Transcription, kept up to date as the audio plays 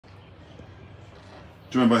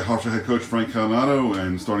Joined by Hofstra head coach Frank Catalanotto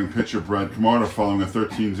and starting pitcher Brad Camarda following a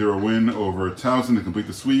 13-0 win over Towson to complete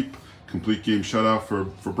the sweep. Complete game shutout for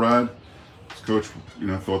Brad. Coach,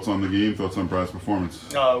 thoughts on the game, thoughts on Brad's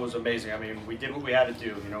performance? No, it was amazing. I mean, we did what we had to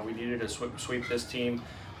do. We needed to sweep this team.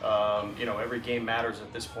 Every game matters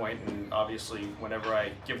at this point, and obviously whenever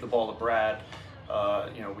I give the ball to Brad,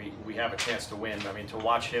 we have a chance to win. I mean, to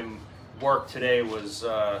watch him work today was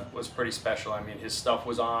pretty special. I mean, his stuff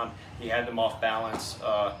was on. He had them off balance.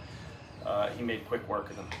 He made quick work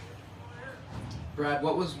of them. Brad,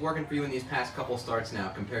 what was working for you in these past couple starts now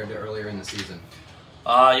compared to earlier in the season?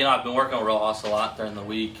 I've been working on real hustle a lot during the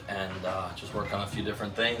week and just working on a few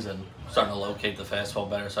different things and starting to locate the fastball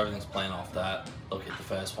better, so everything's playing off that. Locate the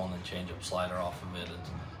fastball and then change up slider off of it. And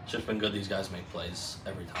it's just been good. These guys make plays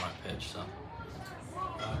every time I pitch. So.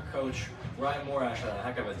 Coach, Ryan Morash had a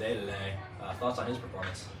heck of a day today. Thoughts on his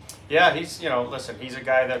performance? Yeah, he's listen, he's a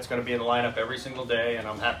guy that's going to be in the lineup every single day, and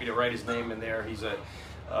I'm happy to write his name in there. He's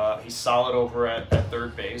solid over at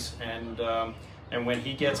third base, and when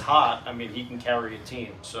he gets hot, I mean, he can carry a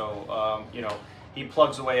team. So he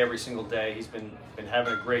plugs away every single day. He's been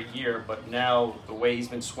having a great year, but now the way he's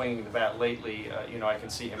been swinging the bat lately, I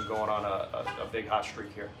can see him going on a big hot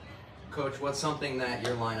streak here. Coach, what's something that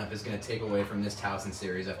your lineup is going to take away from this Towson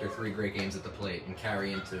series after 3 great games at the plate and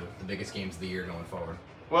carry into the biggest games of the year going forward?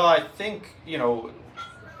 Well, I think,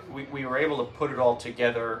 we were able to put it all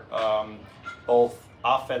together, both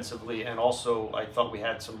offensively, and also I thought we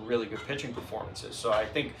had some really good pitching performances. So I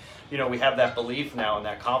think, we have that belief now and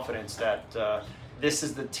that confidence that this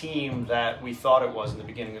is the team that we thought it was in the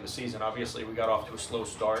beginning of the season. Obviously, we got off to a slow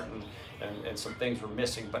start and some things were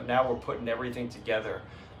missing, but now we're putting everything together.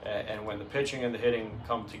 And when the pitching and the hitting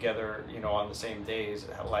come together, on the same days,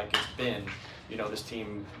 like it's been, this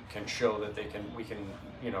team can show that we can,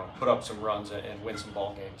 put up some runs and win some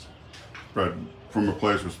ball games. Brad, from a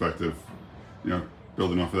player's perspective,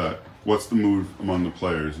 building off of that, what's the mood among the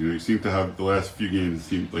players? You seem to have the last few games, it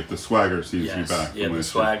seems like the swagger seems to be back. Yeah, the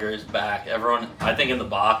swagger is back. Everyone, I think in the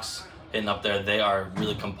box, hitting up there, they are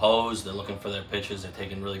really composed. They're looking for their pitches. They're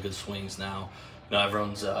taking really good swings now.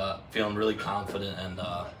 Everyone's feeling really confident, and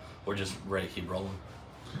we're just ready to keep rolling.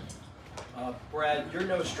 Brad, you're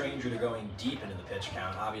no stranger to going deep into the pitch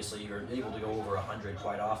count. Obviously, you're able to go over 100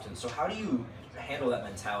 quite often. So how do you handle that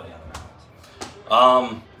mentality on the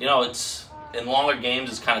mound? It's in longer games,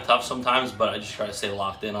 it's kind of tough sometimes, but I just try to stay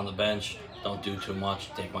locked in on the bench. Don't do too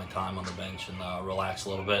much. Take my time on the bench and relax a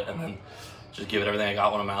little bit, and then just give it everything I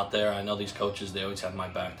got when I'm out there. I know these coaches, they always have my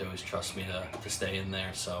back. They always trust me to stay in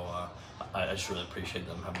there, so I just really appreciate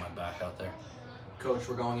them having my back out there. Coach,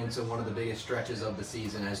 we're going into one of the biggest stretches of the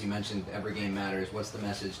season. As you mentioned, every game matters. What's the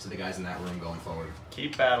message to the guys in that room going forward?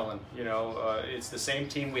 Keep battling. It's the same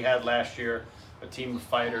team we had last year, a team of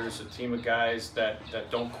fighters, a team of guys that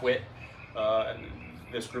don't quit. And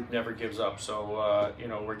this group never gives up. So,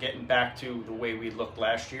 we're getting back to the way we looked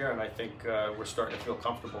last year, and I think we're starting to feel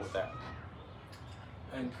comfortable with that.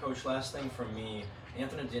 And Coach, last thing from me,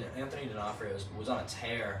 Anthony D'Onofrio was on a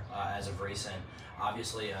tear as of recent.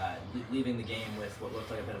 Obviously, leaving the game with what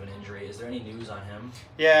looked like a bit of an injury. Is there any news on him?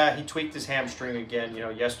 Yeah, he tweaked his hamstring again.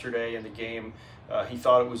 Yesterday in the game, he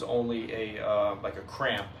thought it was only like a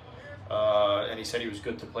cramp, and he said he was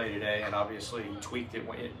good to play today. And obviously, he tweaked it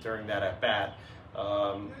during that at bat.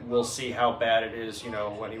 We'll see how bad it is,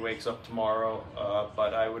 when he wakes up tomorrow.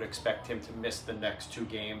 But I would expect him to miss the next 2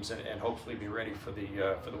 games and hopefully be ready for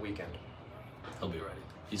the weekend. He'll be ready.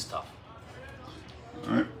 He's tough.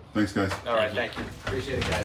 All right. Thanks, guys. All right. Thank you. Appreciate it, guys.